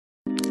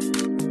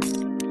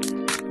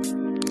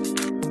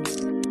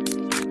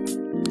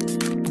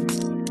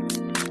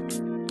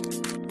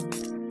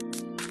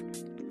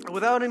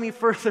without any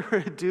further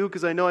ado,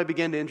 because I know I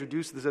began to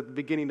introduce this at the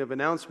beginning of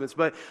announcements,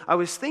 but I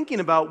was thinking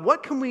about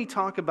what can we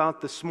talk about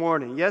this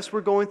morning? Yes,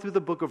 we're going through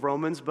the book of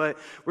Romans, but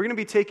we're going to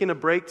be taking a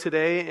break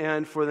today,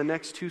 and for the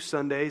next 2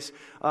 Sundays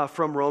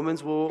from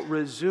Romans, we'll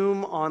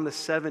resume on the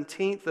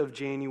 17th of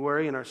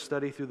January in our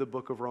study through the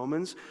book of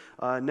Romans.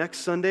 Next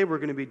Sunday, we're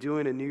going to be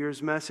doing a New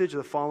Year's message.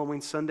 The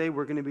following Sunday,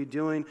 we're going to be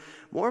doing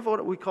more of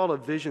what we call a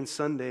Vision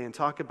Sunday and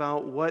talk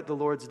about what the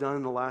Lord's done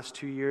in the last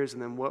 2 years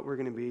and then what we're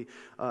going to be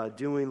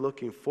doing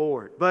looking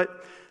forward.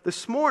 But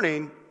this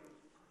morning,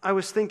 I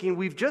was thinking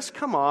we've just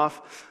come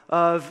off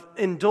of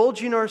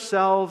indulging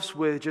ourselves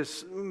with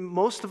just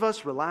most of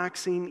us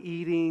relaxing,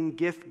 eating,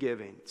 gift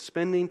giving,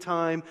 spending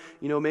time,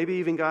 maybe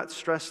even got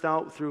stressed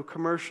out through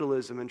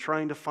commercialism and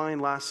trying to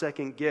find last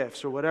second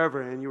gifts or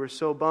whatever. And you were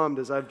so bummed,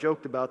 as I've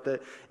joked about,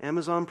 that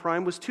Amazon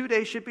Prime was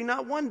 2-day shipping,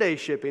 not 1-day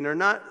shipping, or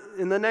not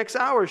in the next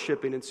hour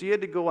shipping. And so you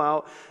had to go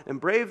out and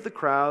brave the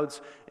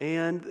crowds,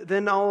 and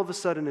then all of a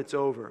sudden it's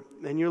over.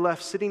 And you're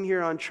left sitting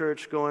here on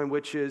church going,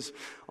 which is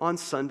on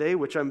Sunday,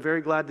 which I'm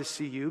very glad to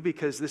see you,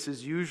 because this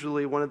is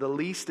usually one of the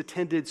least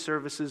attended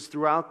services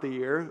throughout the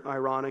year,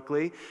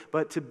 ironically.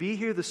 But to be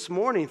here this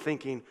morning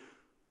thinking,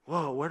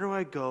 whoa, where do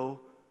I go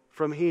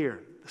from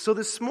here? So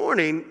this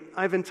morning,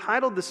 I've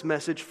entitled this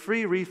message,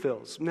 Free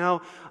Refills.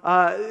 Now,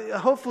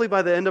 hopefully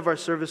by the end of our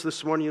service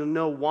this morning, you'll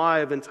know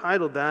why I've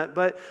entitled that.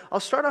 But I'll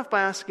start off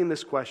by asking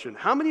this question.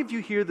 How many of you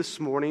here this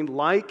morning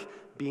like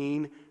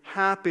being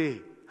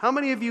happy? How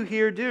many of you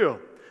here do?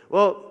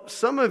 Well,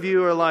 some of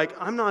you are like,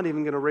 I'm not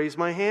even going to raise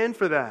my hand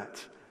for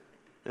that.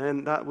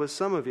 And that was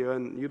some of you,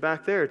 and you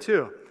back there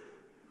too.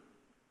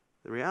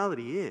 The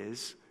reality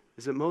is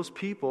that most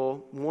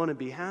people want to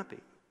be happy.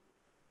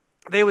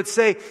 They would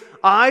say,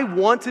 I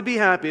want to be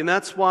happy, and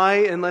that's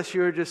why, unless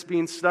you're just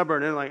being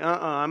stubborn and like,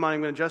 I'm not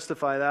even going to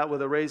justify that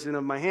with a raising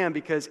of my hand,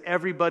 because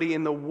everybody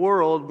in the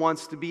world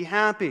wants to be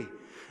happy.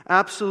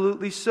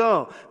 Absolutely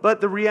so.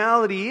 But the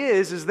reality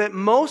is that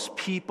most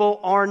people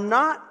are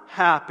not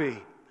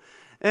happy.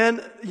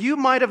 And you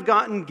might have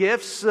gotten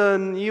gifts,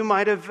 and you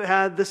might have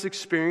had this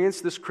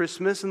experience this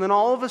Christmas, and then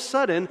all of a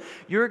sudden,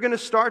 you're going to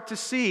start to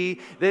see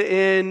that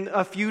in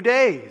a few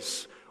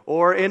days,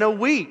 or in a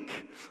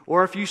week,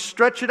 or if you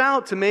stretch it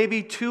out to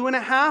maybe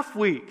 2.5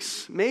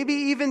 weeks, maybe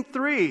even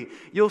 3,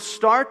 you'll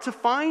start to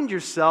find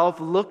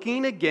yourself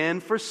looking again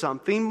for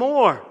something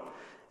more.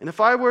 And if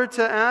I were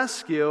to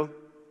ask you,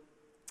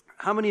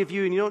 how many of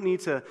you, and you don't need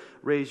to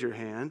raise your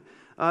hand,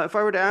 if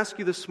I were to ask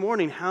you this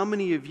morning, how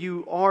many of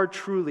you are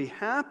truly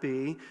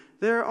happy?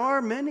 There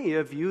are many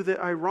of you that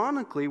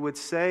ironically would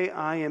say,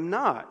 I am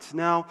not.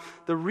 Now,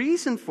 the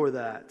reason for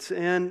that,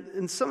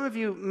 and some of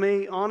you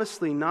may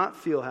honestly not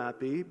feel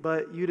happy,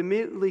 but you'd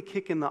immediately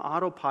kick in the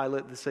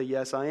autopilot to say,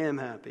 yes, I am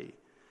happy.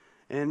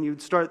 And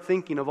you'd start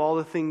thinking of all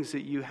the things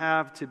that you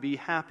have to be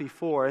happy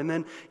for. And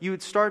then you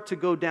would start to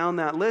go down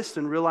that list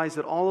and realize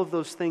that all of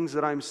those things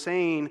that I'm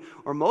saying,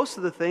 or most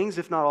of the things,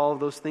 if not all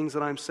of those things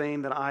that I'm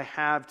saying that I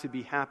have to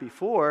be happy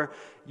for,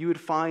 you would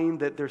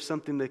find that there's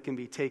something that can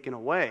be taken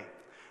away.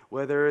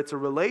 Whether it's a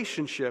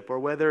relationship or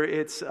whether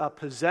it's a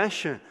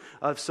possession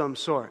of some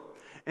sort.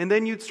 And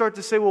then you'd start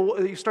to say,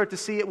 you start to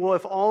see it,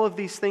 if all of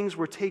these things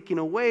were taken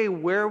away,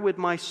 where would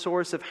my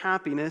source of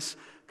happiness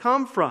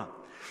come from?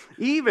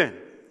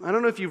 I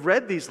don't know if you've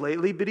read these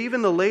lately, but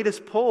even the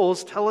latest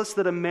polls tell us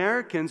that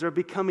Americans are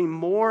becoming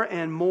more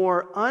and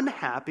more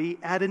unhappy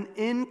at an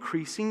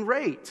increasing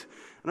rate.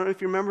 I don't know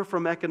if you remember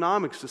from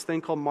economics, this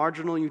thing called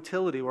marginal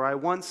utility, where I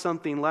want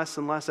something less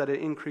and less at an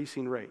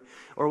increasing rate,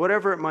 or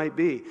whatever it might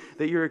be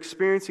that you're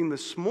experiencing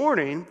this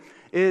morning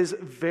is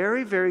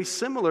very, very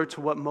similar to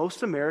what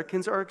most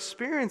Americans are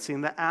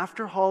experiencing, the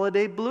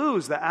after-holiday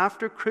blues, the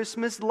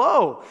after-Christmas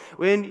low,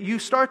 when you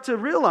start to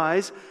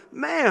realize,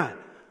 man,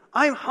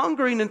 I'm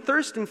hungering and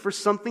thirsting for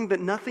something that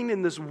nothing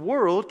in this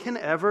world can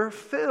ever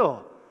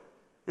fill.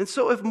 And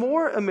so if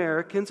more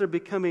Americans are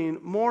becoming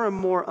more and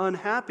more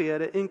unhappy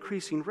at an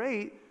increasing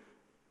rate,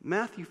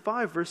 Matthew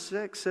 5 verse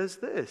 6 says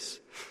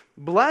this,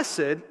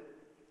 Blessed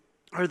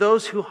are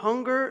those who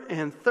hunger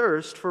and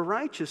thirst for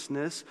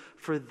righteousness,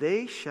 for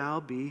they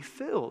shall be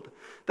filled.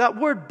 That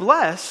word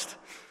blessed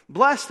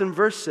in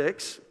verse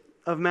 6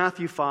 of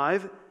Matthew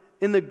 5,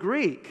 in the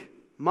Greek,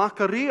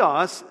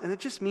 makarios, and it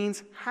just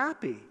means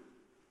happy.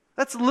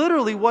 That's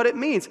literally what it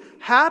means.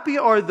 Happy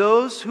are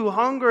those who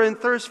hunger and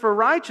thirst for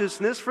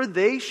righteousness, for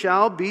they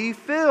shall be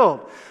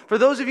filled. For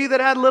those of you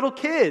that had little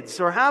kids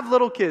or have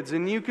little kids,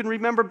 and you can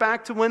remember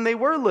back to when they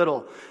were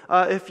little,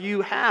 if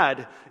you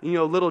had,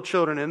 little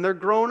children and they're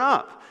grown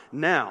up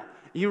now,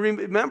 you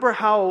remember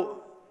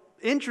how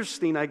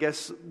interesting, I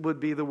guess would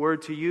be the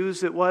word to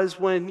use, it was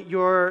when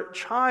your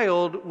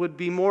child would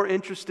be more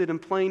interested in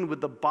playing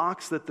with the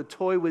box that the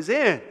toy was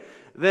in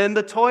than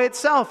the toy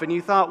itself. And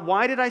you thought,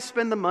 why did I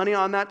spend the money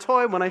on that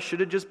toy when I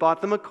should have just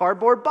bought them a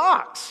cardboard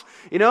box?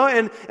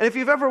 And if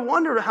you've ever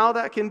wondered how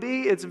that can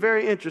be, it's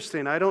very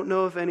interesting. I don't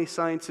know if any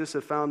scientists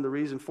have found the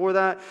reason for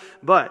that,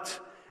 but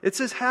it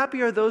says,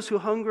 happy are those who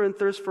hunger and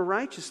thirst for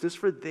righteousness,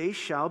 for they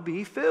shall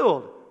be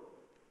filled.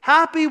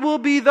 Happy will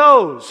be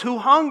those who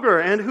hunger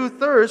and who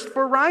thirst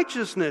for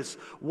righteousness.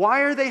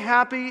 Why are they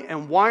happy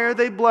and why are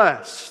they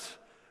blessed?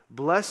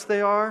 Blessed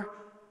they are,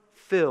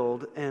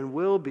 filled and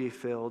will be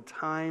filled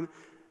time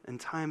and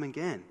time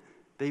again.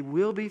 They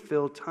will be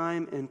filled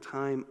time and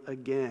time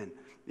again.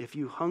 If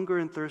you hunger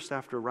and thirst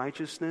after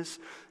righteousness,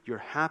 your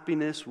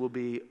happiness will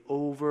be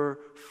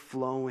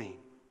overflowing.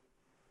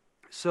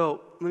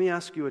 So, let me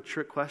ask you a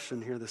trick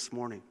question here this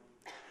morning.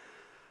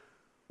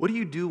 What do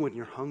you do when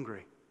you're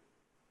hungry?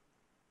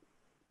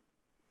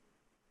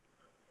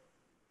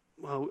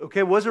 Well, okay,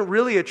 it wasn't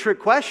really a trick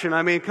question.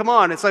 I mean, come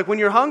on. It's like when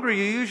you're hungry,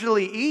 you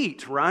usually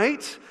eat,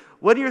 right?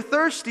 When you're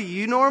thirsty,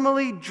 you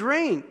normally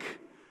drink.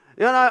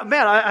 You know,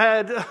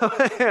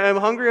 I'm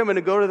hungry. I'm going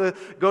to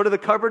go to the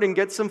cupboard and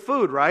get some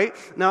food, right?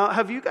 Now,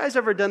 have you guys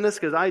ever done this?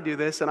 Because I do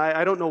this, and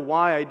I don't know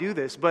why I do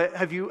this. But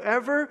have you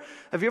ever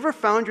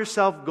found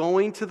yourself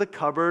going to the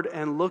cupboard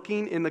and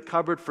looking in the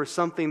cupboard for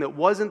something that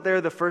wasn't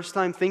there the first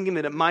time, thinking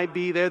that it might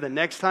be there the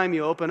next time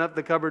you open up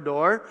the cupboard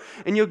door?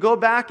 And you'll go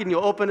back and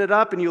you'll open it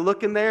up and you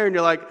look in there and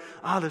you're like,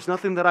 there's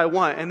nothing that I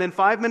want. And then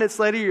 5 minutes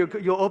later,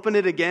 you'll open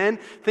it again,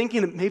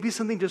 thinking that maybe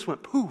something just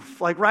went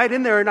poof, like right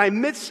in there, and I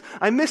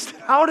missed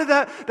out of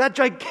that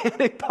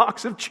gigantic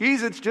box of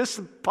Cheez-Its just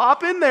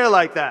pop in there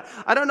like that.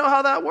 I don't know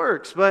how that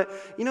works, but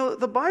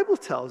the Bible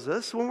tells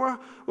us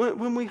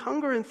when we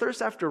hunger and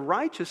thirst after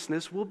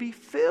righteousness, we'll be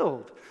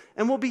filled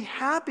and we'll be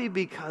happy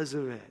because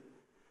of it.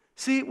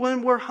 See,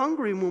 when we're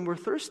hungry and when we're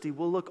thirsty,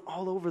 we'll look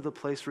all over the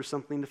place for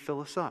something to fill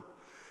us up.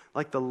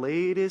 Like the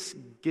latest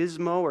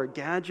gizmo or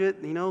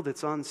gadget,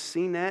 that's on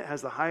CNET,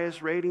 has the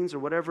highest ratings or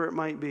whatever it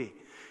might be.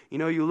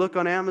 You look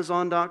on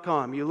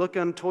Amazon.com, you look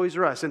on Toys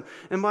R Us.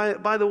 And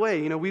by the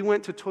way, we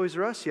went to Toys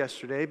R Us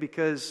yesterday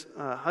because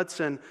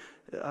Hudson,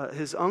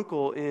 his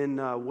uncle in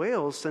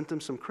Wales, sent him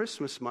some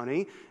Christmas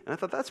money. And I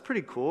thought, that's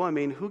pretty cool. I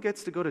mean, who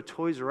gets to go to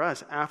Toys R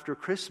Us after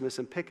Christmas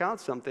and pick out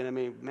something? I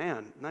mean,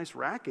 man, nice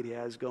racket he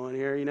has going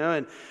here,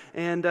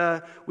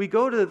 And we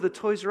go to the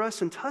Toys R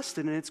Us in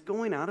Tustin, and it's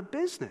going out of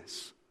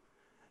business.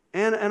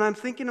 And I'm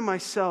thinking to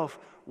myself,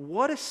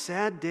 what a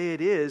sad day it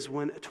is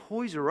when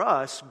Toys R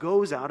Us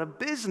goes out of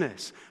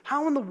business.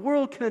 How in the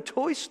world can a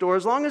toy store,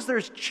 as long as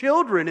there's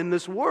children in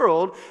this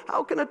world,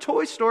 how can a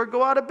toy store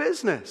go out of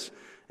business?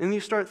 And you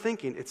start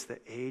thinking, it's the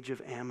age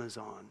of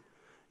Amazon.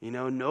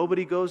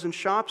 Nobody goes and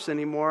shops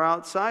anymore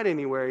outside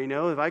anywhere.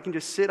 If I can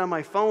just sit on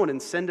my phone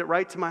and send it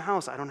right to my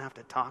house, I don't have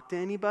to talk to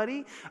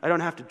anybody. I don't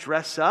have to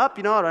dress up.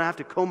 I don't have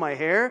to comb my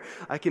hair.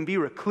 I can be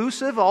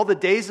reclusive all the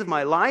days of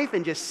my life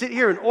and just sit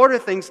here and order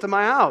things to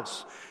my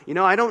house.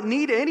 I don't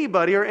need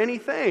anybody or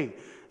anything.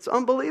 It's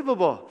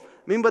unbelievable.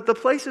 But the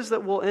places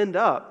that we'll end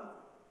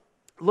up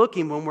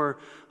looking when we're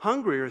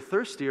hungry or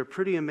thirsty are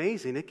pretty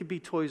amazing. It could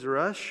be Toys R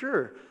Us,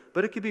 sure.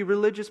 But it could be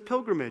religious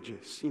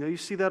pilgrimages. You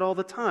see that all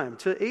the time.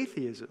 To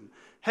atheism.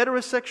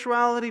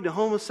 Heterosexuality to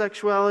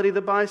homosexuality,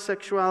 the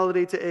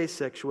bisexuality to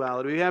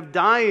asexuality. We have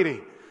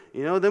dieting.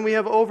 Then we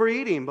have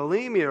overeating,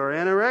 bulimia or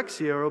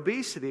anorexia or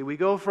obesity. We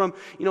go from,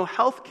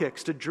 health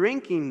kicks to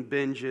drinking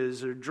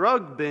binges or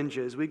drug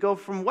binges. We go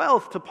from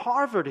wealth to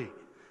poverty.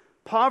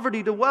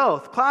 Poverty to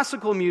wealth.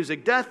 Classical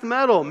music, death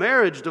metal,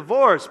 marriage,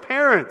 divorce,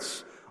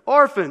 parents,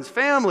 orphans,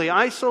 family,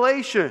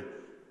 isolation.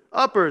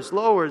 Uppers,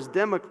 lowers,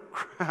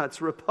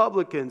 Democrats,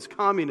 Republicans,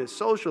 communists,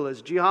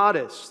 socialists,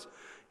 jihadists.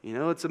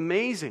 It's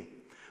amazing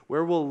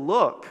where we'll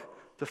look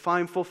to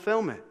find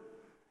fulfillment.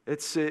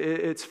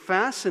 It's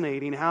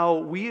fascinating how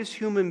we as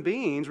human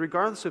beings,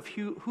 regardless of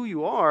who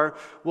you are,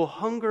 will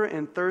hunger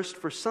and thirst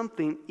for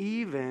something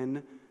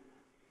even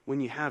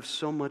when you have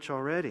so much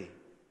already.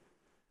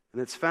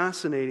 And it's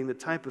fascinating the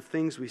type of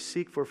things we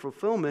seek for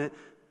fulfillment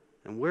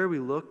and where we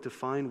look to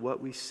find what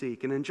we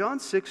seek. And in John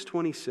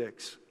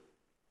 6:26,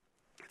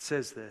 it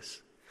says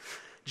this.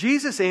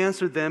 Jesus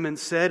answered them and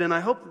said, and I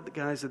hope,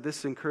 guys, that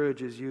this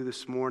encourages you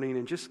this morning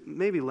and just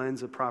maybe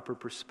lends a proper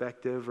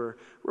perspective or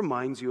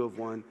reminds you of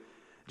one.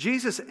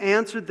 Jesus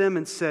answered them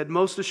and said,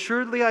 most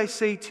assuredly I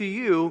say to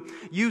you,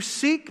 you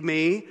seek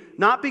me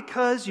not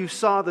because you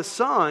saw the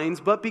signs,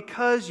 but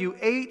because you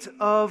ate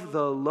of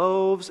the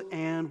loaves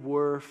and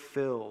were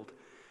filled.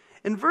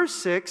 In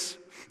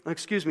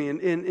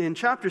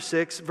chapter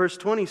 6, verse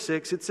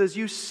 26, it says,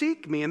 you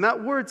seek me. And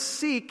that word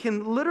seek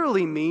can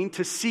literally mean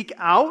to seek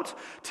out,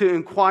 to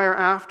inquire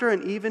after,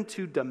 and even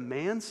to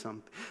demand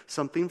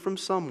something from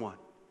someone.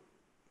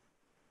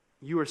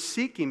 You are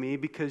seeking me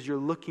because you're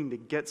looking to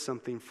get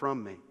something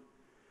from me.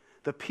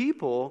 The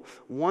people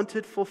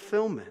wanted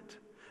fulfillment.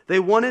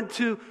 They wanted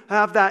to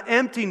have that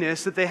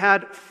emptiness that they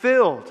had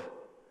filled.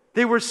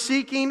 They were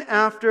seeking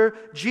after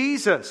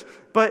Jesus.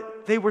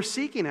 But they were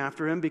seeking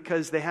after him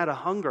because they had a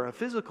hunger, a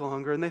physical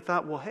hunger, and they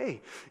thought, well,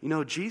 hey,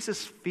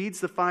 Jesus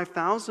feeds the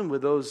 5,000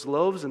 with those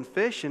loaves and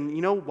fish, and,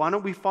 why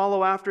don't we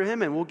follow after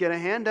him and we'll get a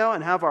handout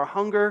and have our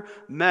hunger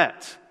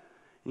met?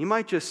 And you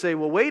might just say,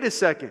 well, wait a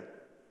second.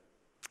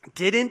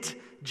 Didn't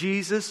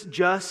Jesus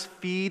just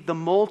feed the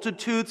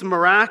multitudes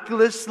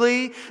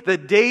miraculously the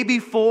day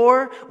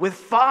before with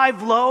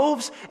 5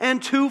 loaves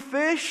and 2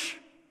 fish?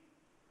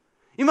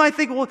 You might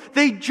think, well,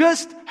 they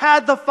just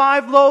had the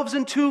 5 loaves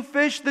and 2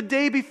 fish the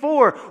day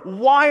before.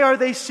 Why are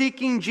they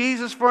seeking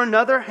Jesus for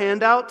another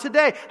handout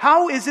today?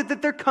 How is it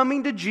that they're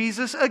coming to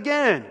Jesus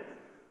again?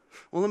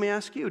 Well, let me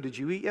ask you, did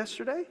you eat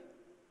yesterday?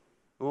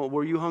 Well,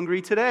 were you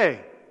hungry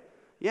today?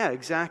 Yeah,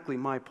 exactly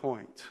my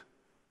point.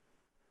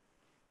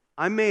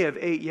 I may have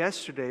ate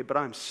yesterday, but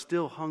I'm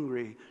still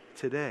hungry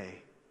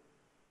today.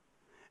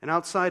 And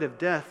outside of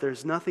death,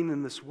 there's nothing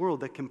in this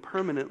world that can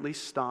permanently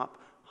stop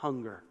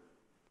hunger.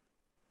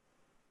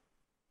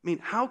 I mean,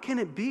 how can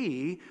it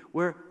be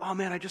where, oh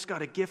man, I just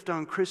got a gift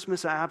on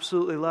Christmas, I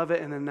absolutely love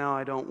it, and then now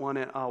I don't want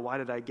it, oh, why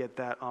did I get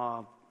that,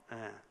 or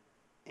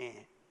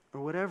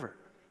whatever.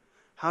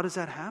 How does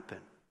that happen?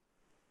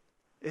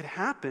 It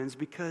happens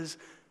because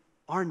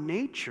our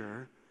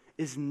nature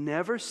is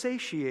never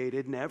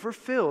satiated, never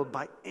filled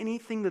by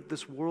anything that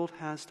this world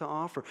has to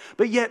offer.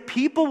 But yet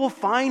people will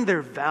find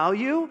their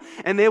value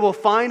and they will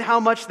find how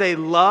much they're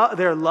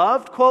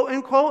loved, quote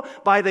unquote,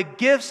 by the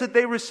gifts that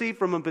they receive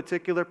from a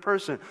particular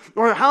person.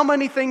 Or how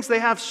many things they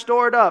have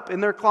stored up in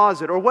their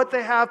closet, or what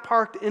they have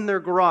parked in their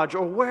garage,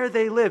 or where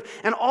they live.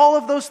 And all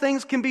of those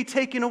things can be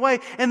taken away.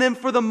 And then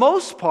for the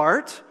most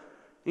part,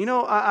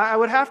 I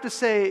would have to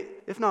say,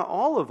 if not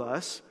all of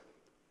us,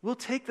 we'll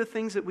take the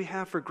things that we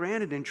have for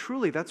granted, and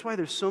truly, that's why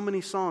there's so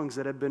many songs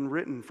that have been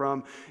written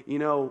from,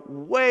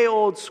 way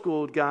old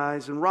school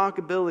guys and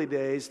rockabilly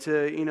days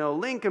to,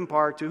 Linkin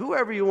Park to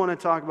whoever you want to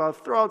talk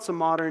about. Throw out some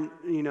modern,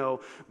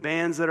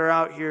 bands that are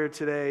out here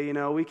today.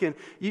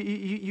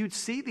 You'd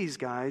see these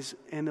guys,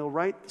 and they'll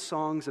write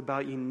songs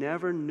about you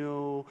never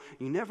knew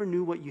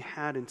what you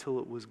had until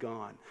it was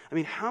gone. I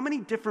mean, how many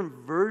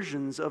different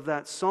versions of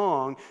that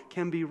song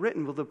can be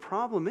written? Well, the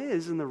problem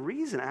is, and the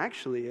reason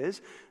actually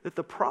is, that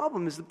the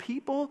problem is the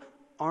people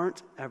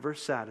aren't ever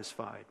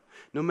satisfied,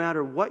 no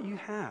matter what you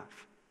have.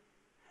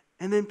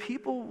 And then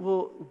people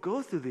will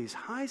go through these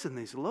highs and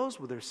these lows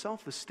with their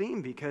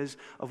self-esteem because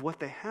of what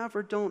they have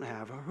or don't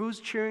have, or who's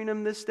cheering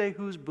them this day,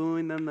 who's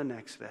booing them the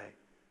next day.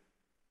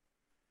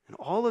 And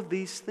all of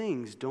these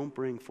things don't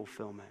bring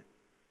fulfillment.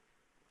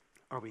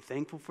 Are we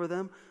thankful for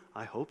them?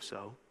 I hope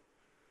so.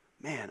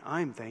 Man,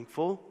 I'm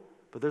thankful,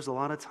 but there's a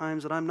lot of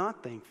times that I'm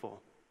not thankful.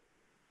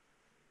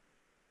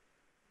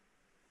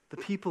 The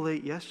people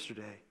ate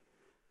yesterday,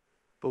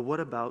 but what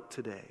about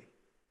today?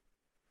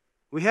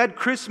 We had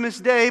Christmas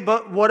Day,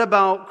 but what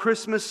about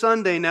Christmas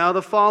Sunday, now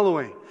the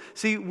following?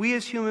 See, we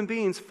as human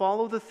beings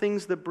follow the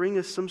things that bring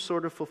us some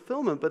sort of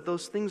fulfillment, but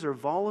those things are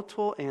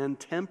volatile and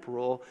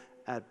temporal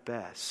at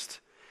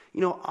best.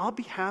 I'll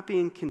be happy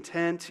and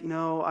content.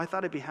 I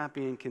thought I'd be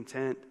happy and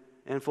content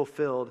and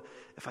fulfilled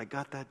if I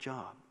got that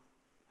job.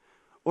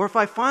 Or if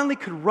I finally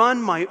could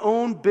run my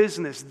own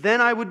business,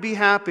 then I would be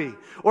happy.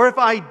 Or if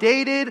I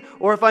dated,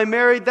 or if I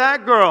married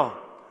that girl.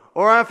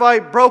 Or if I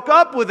broke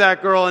up with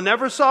that girl and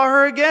never saw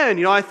her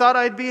again, I thought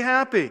I'd be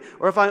happy.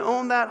 Or if I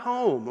owned that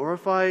home, or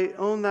if I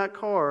owned that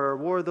car, or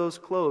wore those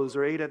clothes,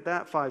 or ate at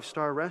that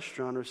 5-star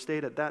restaurant, or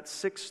stayed at that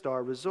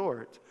 6-star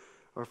resort.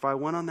 Or if I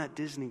went on that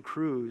Disney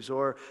cruise,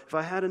 or if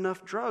I had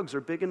enough drugs, or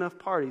big enough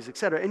parties,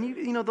 etc.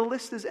 And the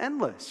list is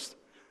endless.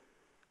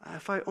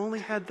 If I only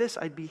had this,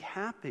 I'd be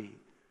happy.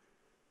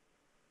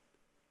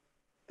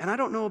 And I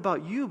don't know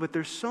about you, but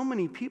there's so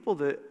many people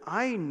that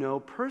I know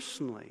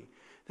personally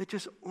that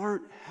just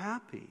aren't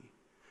happy.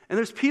 And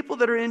there's people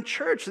that are in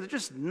church that are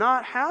just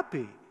not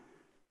happy.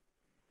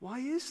 Why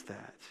is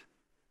that?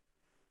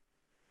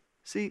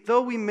 See,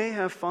 though we may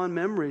have fond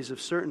memories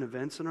of certain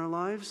events in our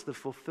lives, the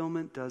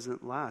fulfillment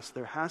doesn't last.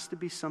 There has to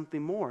be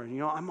something more.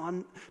 I'm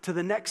on to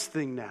the next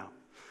thing now.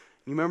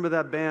 You remember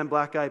that band,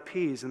 Black Eyed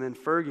Peas, and then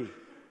Fergie.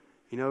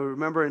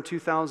 Remember in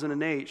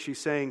 2008, she's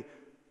saying,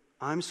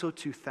 I'm so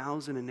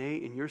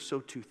 2008 and you're so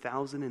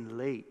 2000 and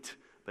late.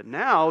 But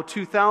now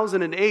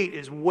 2008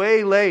 is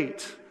way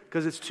late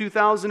because it's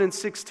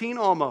 2016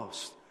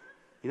 almost.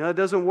 It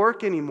doesn't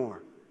work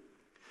anymore.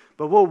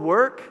 But we'll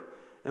work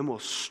and we'll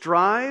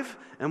strive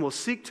and we'll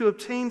seek to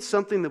obtain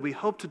something that we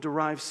hope to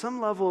derive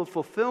some level of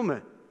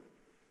fulfillment,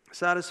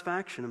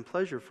 satisfaction, and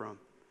pleasure from.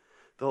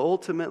 Though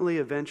ultimately,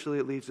 eventually,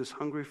 it leaves us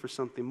hungry for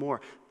something more.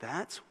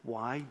 That's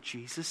why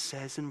Jesus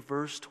says in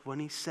verse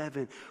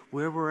 27,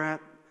 where we're at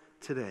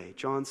today,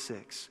 John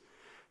 6,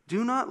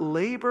 do not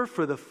labor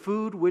for the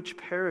food which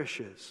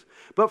perishes,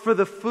 but for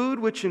the food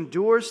which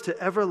endures to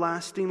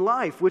everlasting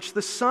life, which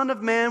the Son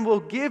of Man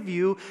will give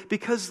you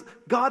because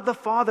God the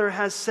Father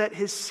has set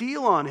his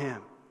seal on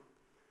him.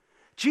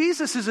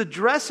 Jesus is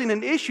addressing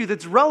an issue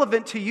that's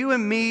relevant to you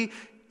and me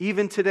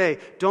even today.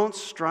 Don't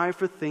strive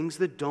for things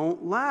that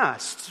don't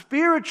last.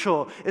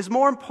 Spiritual is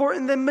more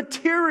important than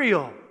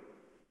material.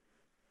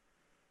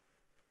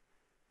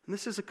 And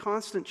this is a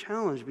constant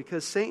challenge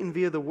because Satan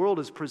via the world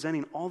is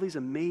presenting all these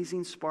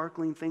amazing,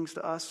 sparkling things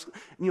to us,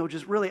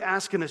 just really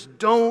asking us,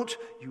 don't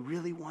you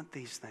really want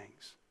these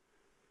things?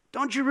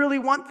 Don't you really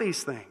want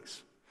these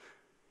things?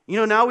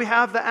 Now we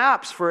have the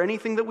apps for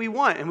anything that we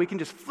want, and we can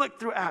just flick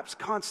through apps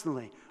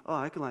constantly. Oh,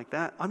 I can like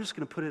that. I'm just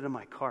going to put it in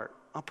my cart.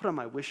 I'll put it on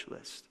my wish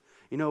list.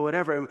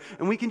 whatever.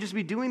 And we can just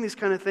be doing these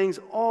kind of things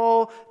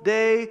all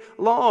day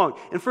long.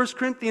 In 1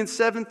 Corinthians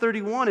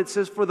 7:31, it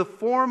says, "For the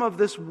form of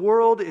this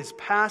world is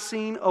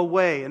passing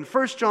away." In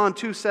 1 John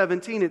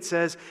 2:17, it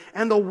says,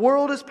 "And the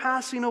world is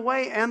passing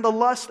away and the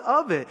lust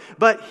of it.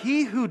 But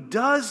he who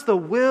does the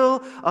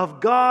will of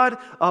God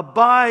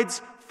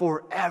abides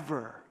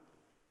forever."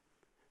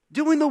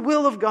 Doing the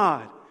will of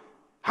God.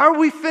 How are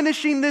we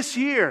finishing this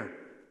year?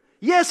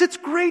 Yes, it's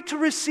great to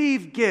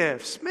receive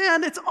gifts.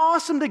 Man, it's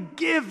awesome to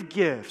give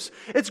gifts.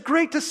 It's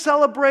great to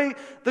celebrate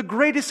the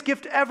greatest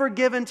gift ever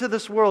given to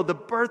this world, the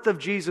birth of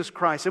Jesus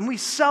Christ. And we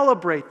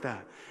celebrate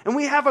that. And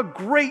we have a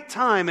great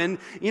time. And,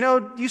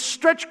 you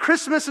stretch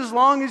Christmas as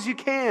long as you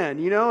can.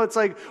 It's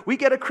like we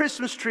get a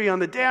Christmas tree on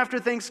the day after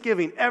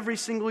Thanksgiving every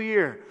single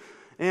year.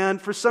 And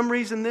for some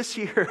reason this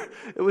year,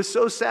 it was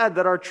so sad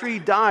that our tree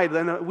died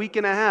in a week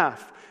and a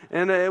half.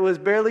 And it was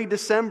barely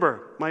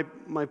December.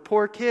 My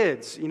poor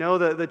kids,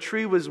 the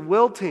tree was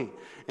wilting.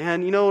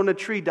 And when a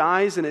tree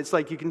dies and it's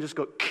like you can just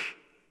go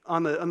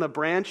on the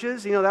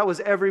branches, that was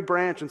every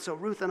branch. And so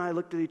Ruth and I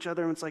looked at each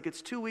other and it's like,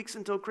 it's 2 weeks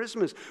until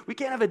Christmas. We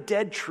can't have a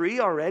dead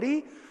tree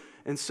already?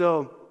 And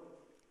so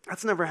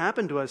that's never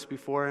happened to us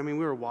before. I mean,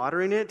 we were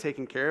watering it,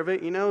 taking care of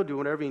it, do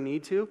whatever you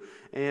need to.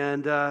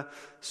 And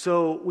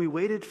so we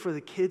waited for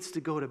the kids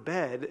to go to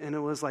bed, and it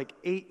was like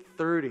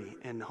 8:30,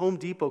 and Home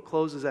Depot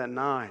closes at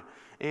 9.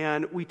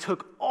 And we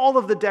took all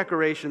of the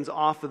decorations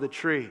off of the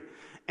tree.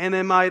 And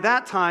then by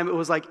that time, it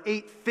was like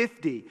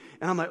 8:50.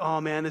 And I'm like,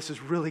 oh man, this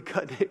is really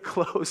cutting it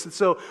close. And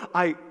so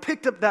I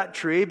picked up that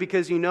tree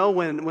because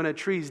when a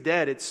tree's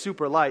dead, it's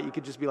super light. You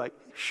could just be like,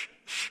 shh,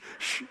 shh,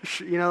 shh,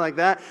 shh, like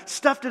that.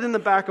 Stuffed it in the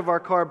back of our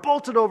car,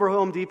 bolted over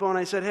Home Depot, and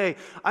I said, hey,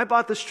 I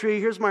bought this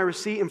tree. Here's my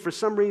receipt. And for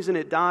some reason,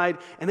 it died.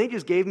 And they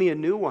just gave me a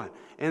new one.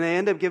 And they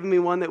ended up giving me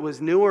one that was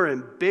newer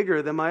and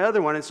bigger than my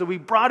other one. And so we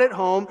brought it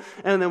home,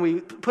 and then we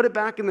put it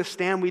back in the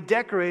stand. We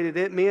decorated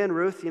it, me and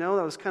Ruth, that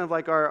was kind of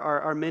like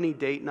our mini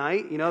date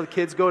night. The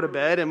kids go to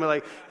bed, and we're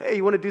like, hey,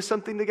 you want to do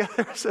something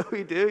together? So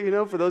we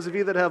do, For those of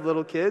you that have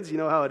little kids, you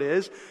know how it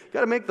is. You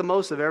got to make the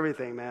most of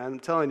everything, man. I'm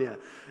telling you.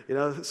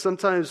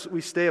 Sometimes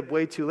we stay up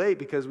way too late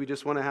because we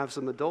just want to have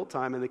some adult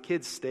time, and the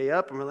kids stay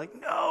up, and we're like,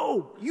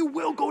 no, you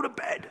will go to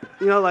bed.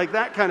 Like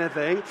that kind of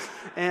thing.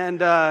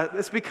 And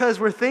it's because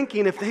we're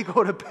thinking if they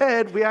go to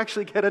bed, we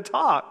actually get to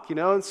talk,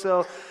 And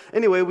so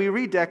anyway, we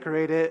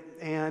redecorate it,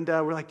 and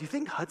we're like, do you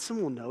think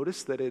Hudson will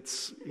notice that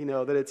it's,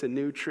 that it's a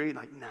new tree?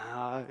 Like,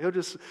 nah,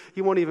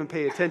 he won't even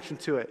pay attention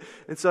to it.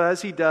 And so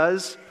as he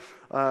does,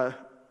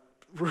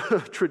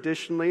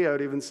 traditionally, I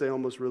would even say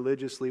almost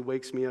religiously,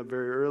 wakes me up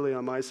very early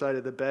on my side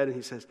of the bed, and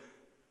he says,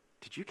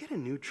 did you get a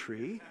new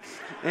tree?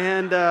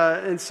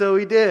 And so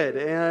he did,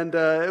 and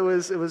it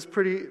was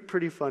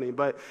pretty funny.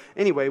 But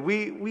anyway,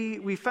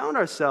 we found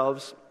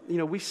ourselves,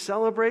 we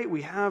celebrate,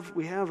 we have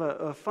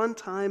a fun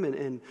time,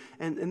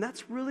 and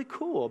that's really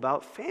cool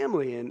about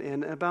family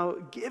and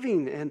about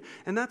giving,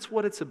 and that's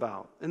what it's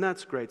about, and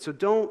that's great. So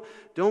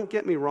don't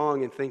get me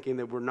wrong in thinking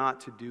that we're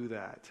not to do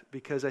that,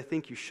 because I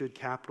think you should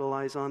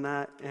capitalize on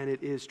that, and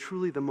it is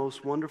truly the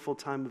most wonderful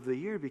time of the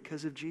year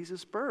because of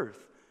Jesus'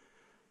 birth.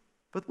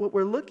 But what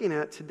we're looking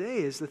at today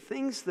is the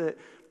things that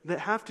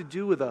have to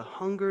do with a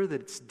hunger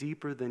that's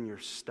deeper than your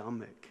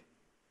stomach.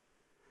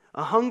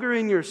 A hunger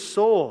in your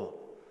soul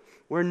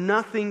where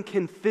nothing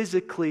can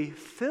physically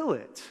fill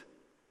it.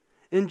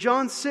 In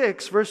John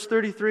 6, verse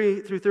 33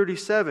 through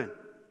 37,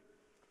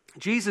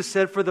 Jesus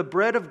said, "For the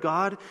bread of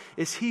God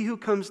is he who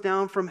comes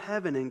down from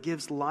heaven and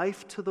gives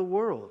life to the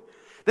world."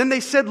 Then they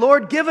said,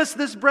 "Lord, give us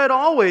this bread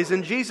always."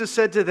 And Jesus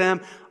said to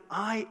them,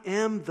 "I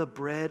am the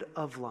bread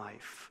of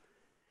life.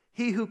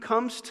 He who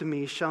comes to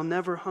me shall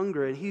never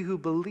hunger, and he who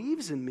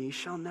believes in me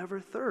shall never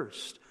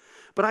thirst.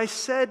 But I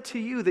said to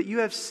you that you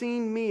have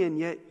seen me, and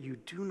yet you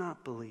do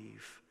not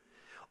believe.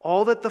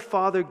 All that the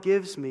Father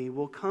gives me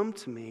will come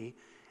to me,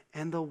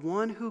 and the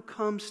one who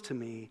comes to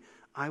me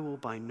I will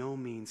by no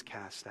means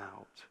cast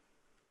out."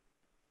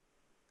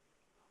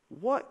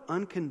 What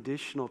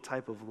unconditional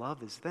type of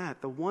love is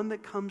that? The one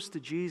that comes to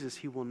Jesus,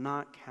 he will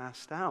not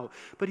cast out.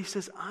 But he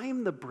says, I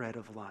am the bread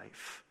of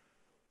life.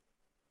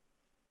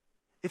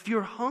 If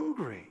you're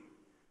hungry,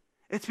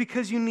 it's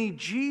because you need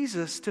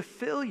Jesus to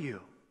fill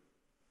you.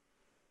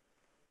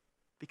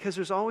 Because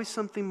there's always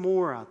something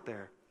more out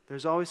there.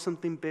 There's always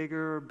something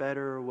bigger or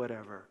better or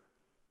whatever.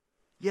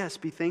 Yes,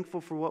 be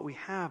thankful for what we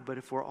have, but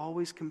if we're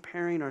always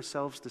comparing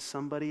ourselves to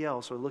somebody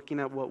else or looking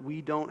at what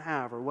we don't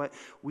have or what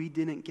we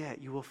didn't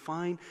get, you will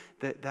find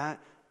that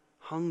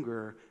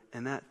hunger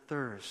and that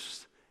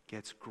thirst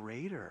gets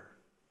greater.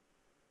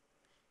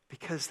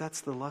 Because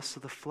that's the lust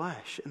of the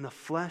flesh, and the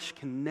flesh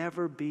can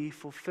never be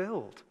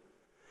fulfilled.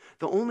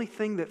 The only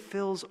thing that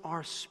fills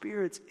our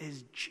spirits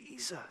is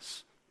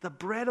Jesus, the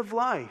bread of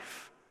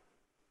life.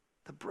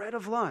 The bread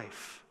of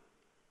life.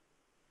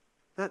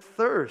 That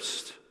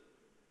thirst.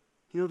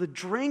 The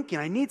drinking.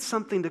 I need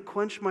something to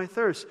quench my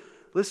thirst.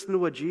 Listen to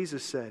what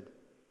Jesus said.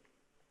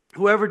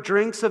 Whoever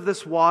drinks of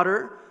this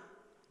water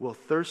will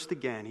thirst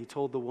again. He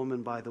told the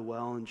woman by the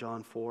well in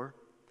John 4.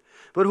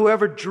 But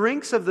whoever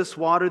drinks of this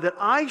water that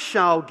I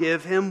shall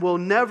give him will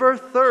never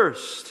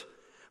thirst.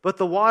 But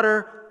the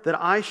water that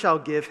I shall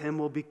give him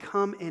will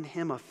become in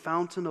him a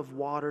fountain of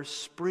water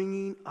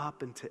springing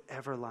up into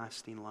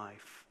everlasting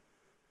life.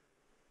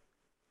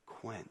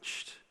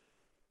 Quenched.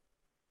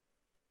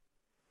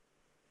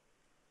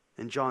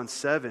 In John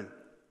 7,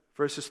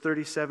 verses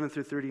 37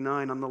 through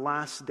 39, on the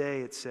last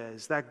day it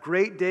says, that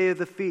great day of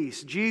the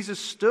feast, Jesus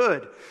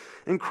stood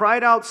and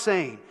cried out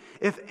saying,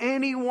 if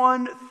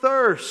anyone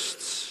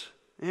thirsts,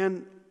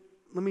 and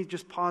let me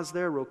just pause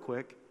there real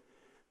quick.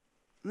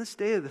 On this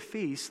day of the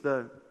feast,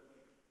 the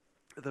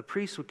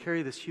priest would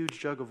carry this huge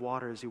jug of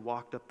water as he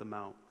walked up the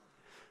mount.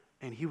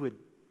 And he would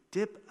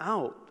dip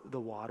out the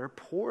water,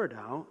 pour it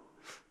out,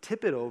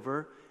 tip it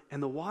over,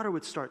 and the water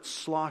would start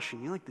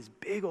sloshing. You know, like these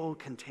big old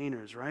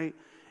containers, right?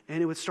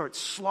 And it would start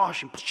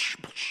sloshing,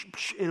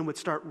 and it would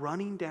start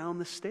running down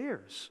the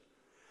stairs.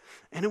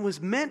 And it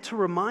was meant to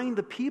remind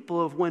the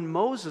people of when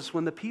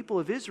the people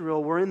of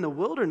Israel were in the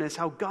wilderness,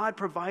 how God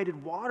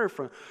provided water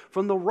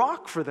from the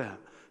rock for them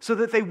so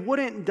that they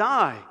wouldn't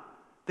die.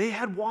 They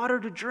had water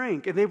to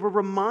drink, and they were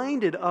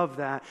reminded of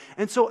that.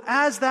 And so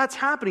as that's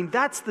happening,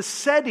 that's the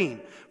setting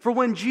for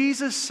when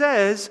Jesus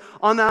says,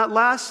 on that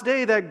last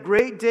day, that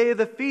great day of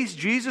the feast,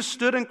 Jesus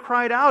stood and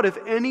cried out, if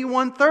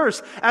anyone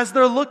thirsts, as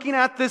they're looking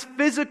at this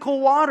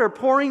physical water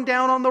pouring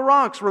down on the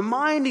rocks,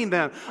 reminding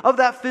them of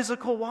that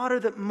physical water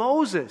that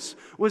Moses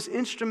was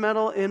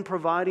instrumental in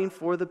providing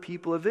for the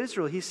people of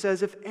Israel. He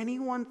says, if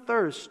anyone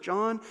thirsts,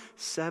 John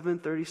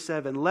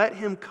 7:37, let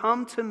him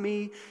come to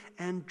me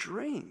and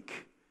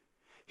drink.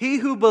 He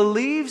who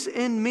believes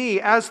in me,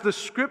 as the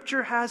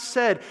scripture has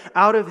said,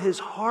 out of his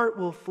heart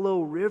will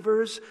flow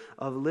rivers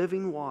of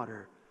living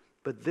water.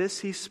 But this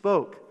he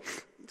spoke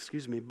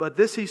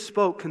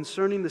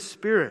concerning the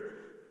Spirit,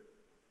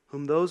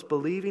 whom those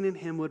believing in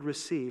him would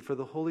receive, for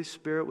the Holy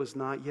Spirit was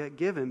not yet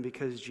given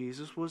because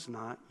Jesus was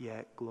not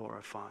yet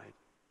glorified.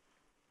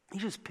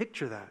 You just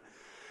picture that.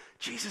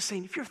 Jesus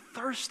saying, if you're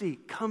thirsty,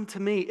 come to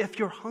me. If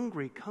you're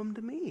hungry, come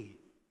to me.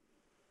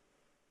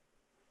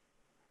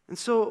 And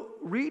so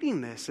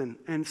reading this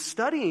and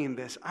studying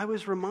this, I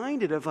was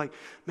reminded of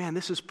man,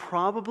 this is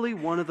probably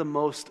one of the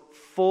most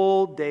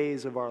full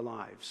days of our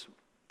lives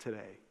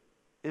today,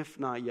 if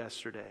not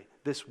yesterday,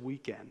 this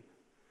weekend.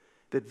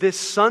 That this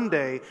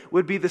Sunday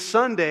would be the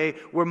Sunday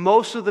where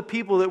most of the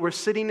people that were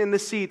sitting in the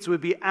seats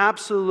would be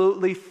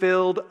absolutely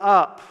filled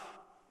up.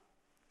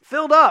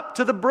 Filled up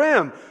to the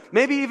brim,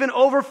 maybe even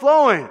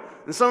overflowing.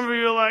 And some of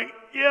you are like,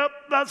 yep,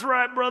 that's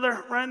right,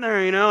 brother, right there,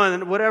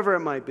 and whatever it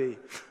might be.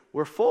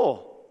 We're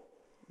full.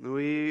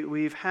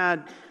 We've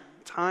had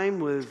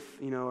time with,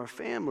 our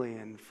family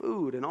and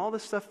food and all the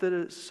stuff that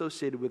is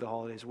associated with the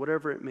holidays,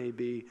 whatever it may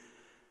be.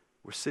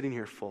 We're sitting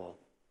here full.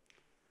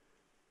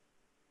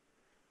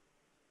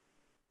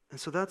 And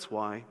so that's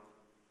why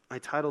I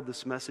titled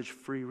this message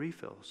Free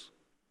Refills.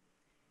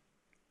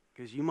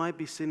 Because you might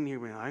be sitting here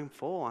going, I'm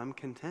full, I'm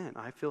content,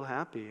 I feel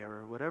happy,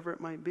 or whatever it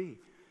might be.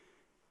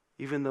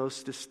 Even though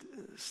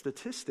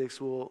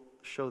statistics will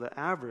show the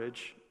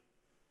average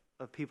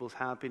of people's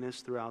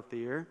happiness throughout the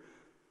year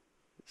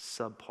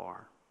subpar.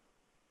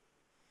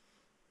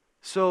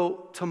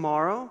 So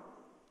tomorrow,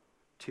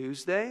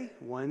 Tuesday,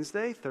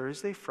 Wednesday,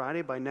 Thursday,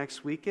 Friday, by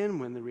next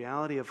weekend, when the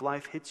reality of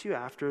life hits you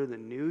after the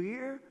new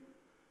year,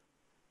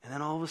 and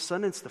then all of a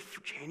sudden it's the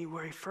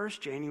January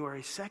 1st,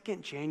 January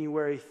 2nd,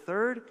 January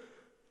 3rd.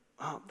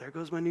 Oh, there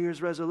goes my New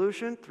Year's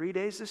resolution, 3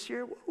 days this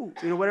year, woo,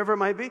 whatever it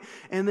might be.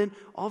 And then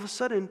all of a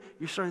sudden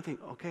you're starting to think,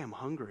 okay, I'm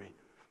hungry,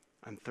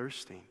 I'm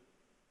thirsty.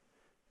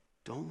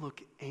 Don't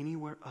look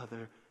anywhere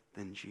other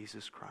than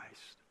Jesus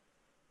Christ.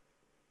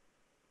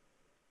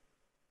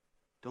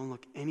 Don't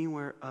look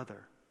anywhere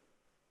other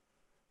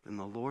than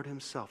the Lord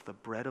himself, the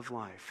bread of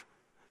life,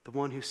 the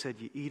one who said,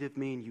 you eat of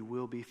me and you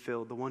will be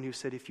filled, the one who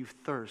said, if you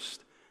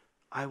thirst,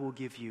 I will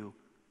give you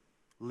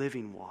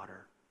living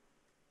water.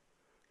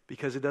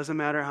 Because it doesn't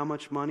matter how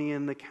much money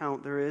in the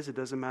account there is, it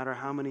doesn't matter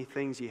how many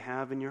things you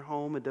have in your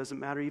home, it doesn't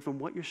matter even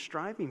what you're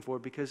striving for,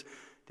 because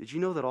did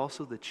you know that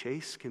also the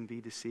chase can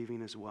be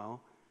deceiving as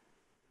well?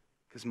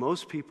 Because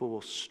most people will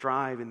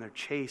strive in their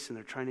chase and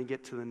they're trying to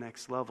get to the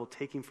next level,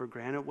 taking for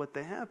granted what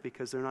they have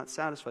because they're not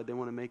satisfied. They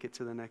want to make it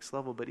to the next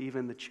level, but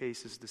even the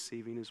chase is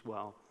deceiving as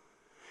well.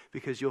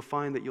 Because you'll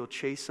find that you'll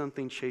chase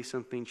something,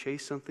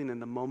 and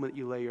the moment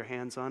you lay your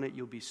hands on it,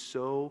 you'll be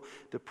so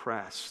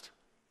depressed.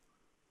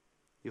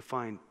 You'll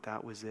find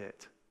that was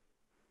it.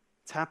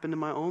 It's happened in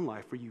my own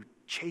life where you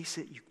chase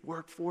it, you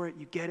work for it,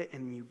 you get it,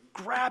 and you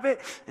grab it,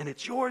 and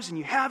it's yours, and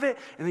you have it,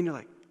 and then you're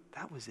like,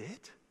 that was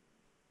it?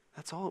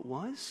 That's all it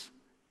was?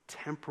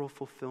 Temporal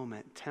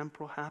fulfillment,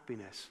 temporal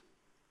happiness.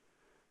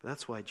 But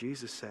that's why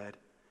Jesus said,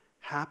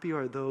 happy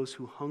are those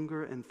who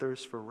hunger and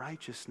thirst for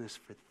righteousness,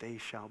 for they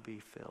shall be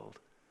filled.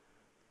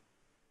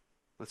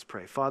 Let's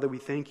pray. Father, we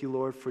thank you,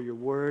 Lord, for your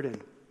word,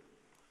 and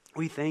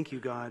we thank you,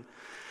 God,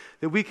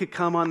 that we could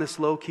come on this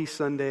low-key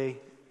Sunday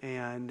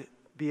and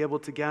be able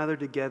to gather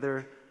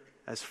together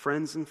as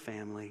friends and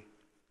family,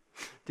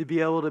 to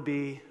be able to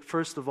be,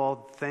 first of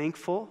all,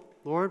 thankful.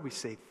 Lord, we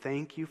say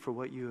thank you for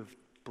what you have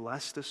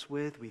blessed us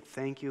with. We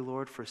thank you,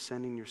 Lord, for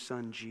sending your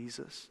son,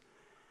 Jesus.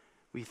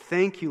 We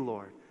thank you,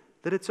 Lord,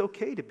 that it's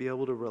okay to be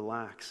able to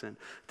relax and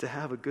to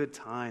have a good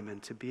time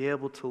and to be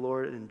able to,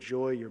 Lord,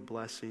 enjoy your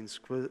blessings.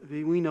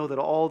 We know that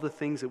all the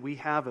things that we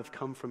have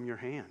come from your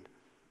hand.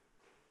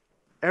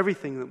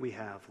 Everything that we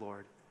have,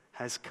 Lord,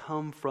 has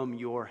come from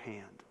your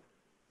hand.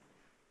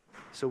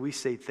 So we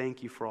say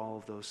thank you for all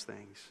of those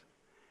things.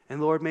 And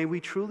Lord, may we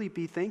truly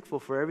be thankful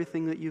for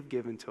everything that you've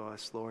given to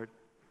us, Lord.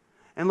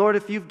 And Lord,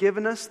 if you've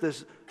given us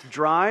this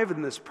drive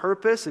and this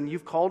purpose and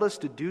you've called us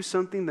to do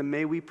something, then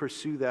may we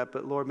pursue that.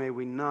 But Lord, may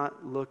we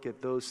not look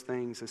at those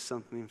things as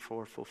something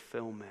for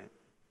fulfillment.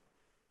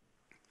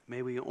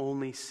 May we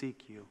only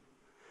seek you.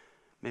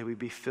 May we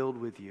be filled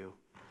with you.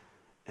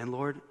 And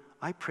Lord,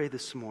 I pray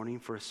this morning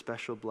for a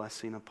special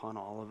blessing upon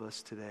all of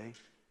us today.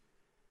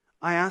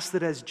 I ask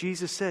that as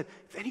Jesus said,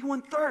 if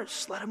anyone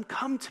thirsts, let him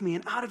come to me,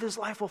 and out of his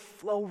life will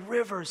flow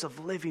rivers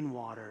of living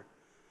water.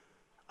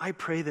 I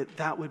pray that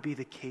that would be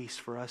the case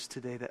for us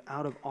today, that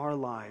out of our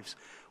lives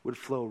would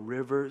flow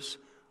rivers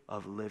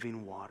of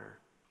living water.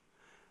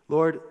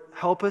 Lord,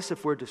 help us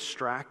if we're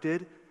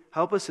distracted.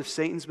 Help us if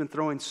Satan's been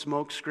throwing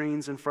smoke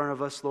screens in front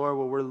of us, Lord,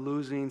 where we're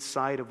losing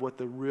sight of what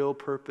the real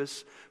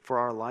purpose for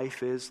our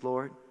life is,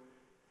 Lord.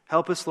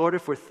 Help us, Lord,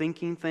 if we're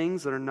thinking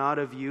things that are not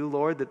of you,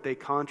 Lord, that they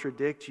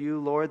contradict you,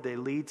 Lord. They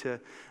lead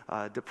to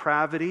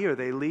depravity, or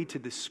they lead to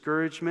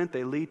discouragement.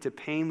 They lead to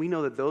pain. We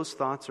know that those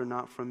thoughts are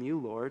not from you,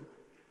 Lord.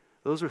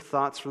 Those are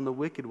thoughts from the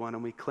wicked one,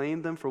 and we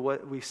claim them for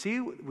what we see.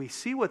 We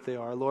see what they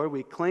are, Lord.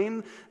 We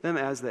claim them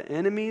as the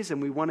enemies,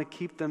 and we want to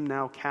keep them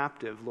now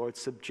captive, Lord,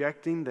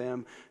 subjecting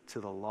them to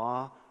the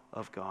law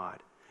of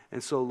God.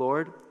 And so,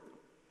 Lord,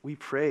 we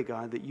pray,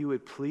 God, that you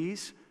would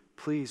please,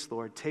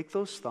 Lord, take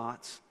those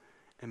thoughts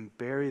and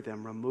bury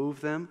them, remove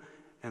them,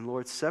 and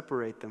Lord,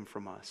 separate them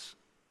from us.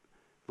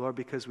 Lord,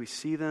 because we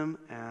see them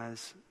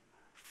as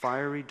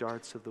fiery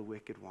darts of the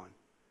wicked one.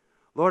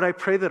 Lord, I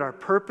pray that our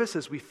purpose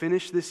as we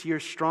finish this year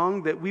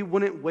strong, that we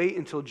wouldn't wait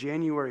until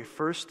January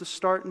 1st to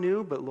start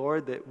new, but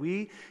Lord, that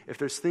we, if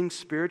there's things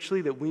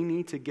spiritually that we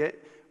need to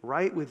get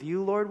right with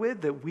you,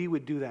 Lord, that we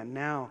would do that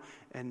now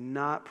and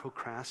not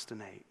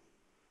procrastinate.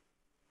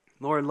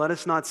 Lord, let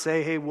us not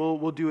say, hey,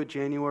 we'll do it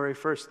January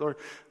 1st. Lord,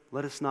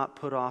 let us not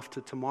put off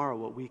to tomorrow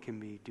what we can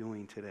be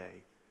doing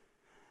today.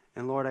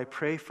 And Lord, I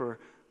pray for,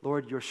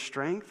 Lord, your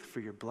strength, for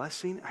your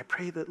blessing. I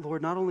pray that,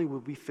 Lord, not only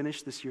would we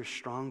finish this year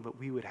strong, but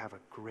we would have a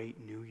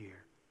great new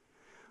year.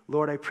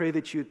 Lord, I pray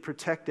that you would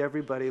protect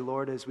everybody,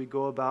 Lord, as we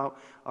go about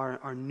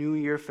our New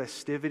Year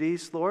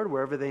festivities, Lord,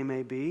 wherever they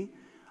may be.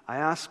 I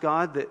ask,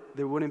 God, that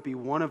there wouldn't be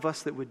one of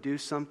us that would do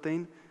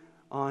something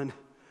on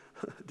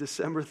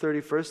December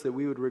 31st that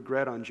we would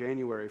regret on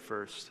January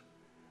 1st.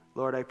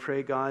 Lord, I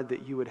pray, God,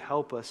 that you would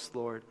help us,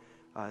 Lord,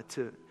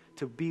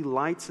 to be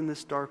lights in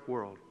this dark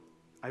world.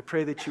 I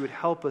pray that you would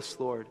help us,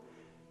 Lord,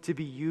 to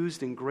be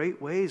used in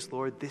great ways,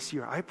 Lord, this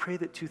year. I pray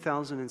that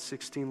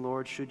 2016,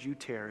 Lord, should you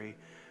tarry,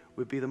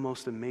 would be the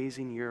most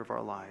amazing year of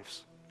our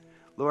lives.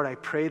 Lord, I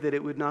pray that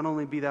it would not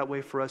only be that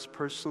way for us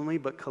personally,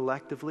 but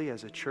collectively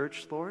as a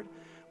church, Lord.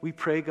 We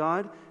pray,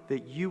 God,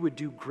 that you would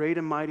do great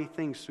and mighty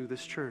things through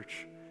this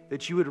church,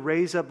 that you would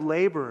raise up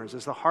laborers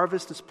as the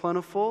harvest is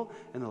plentiful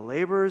and the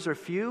laborers are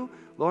few.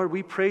 Lord,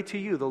 we pray to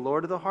you, the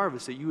Lord of the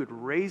harvest, that you would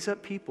raise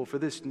up people for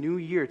this new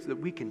year so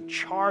that we can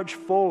charge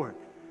forward,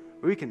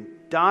 where we can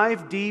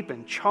dive deep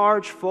and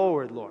charge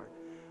forward, Lord.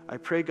 I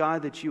pray,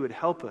 God, that you would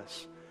help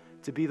us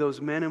to be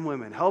those men and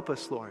women. Help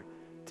us, Lord,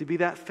 to be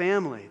that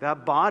family,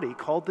 that body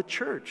called the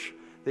church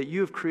that you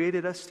have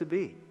created us to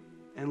be.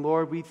 And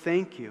Lord, we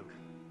thank you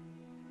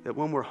that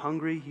when we're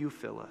hungry, you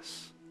fill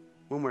us.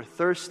 When we're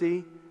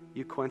thirsty,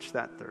 you quench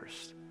that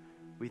thirst.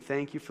 We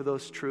thank you for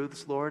those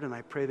truths, Lord, and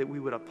I pray that we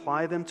would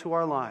apply them to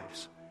our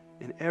lives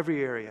in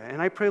every area.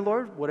 And I pray,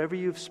 Lord, whatever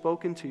you've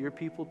spoken to your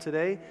people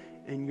today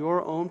in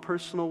your own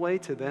personal way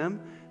to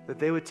them, that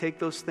they would take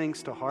those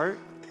things to heart,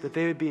 that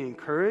they would be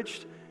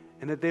encouraged,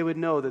 and that they would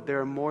know that they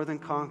are more than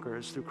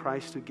conquerors through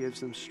Christ who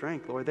gives them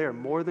strength. Lord, they are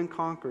more than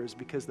conquerors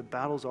because the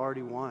battle's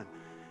already won.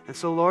 And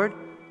so, Lord,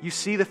 you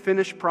see the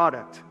finished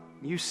product.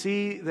 You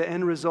see the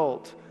end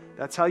result.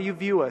 That's how you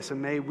view us.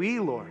 And may we,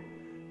 Lord,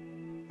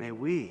 may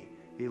we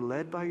be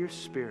led by your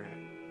Spirit.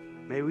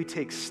 May we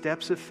take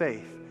steps of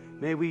faith.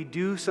 May we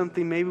do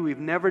something maybe we've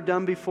never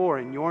done before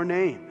in your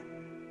name.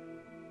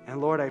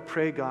 And Lord, I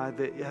pray, God,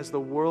 that as the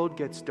world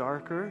gets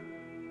darker,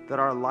 that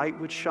our light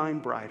would shine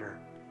brighter.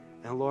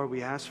 And Lord,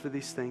 we ask for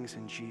these things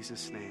in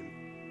Jesus'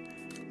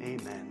 name.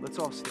 Amen. Let's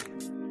all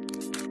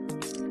stand.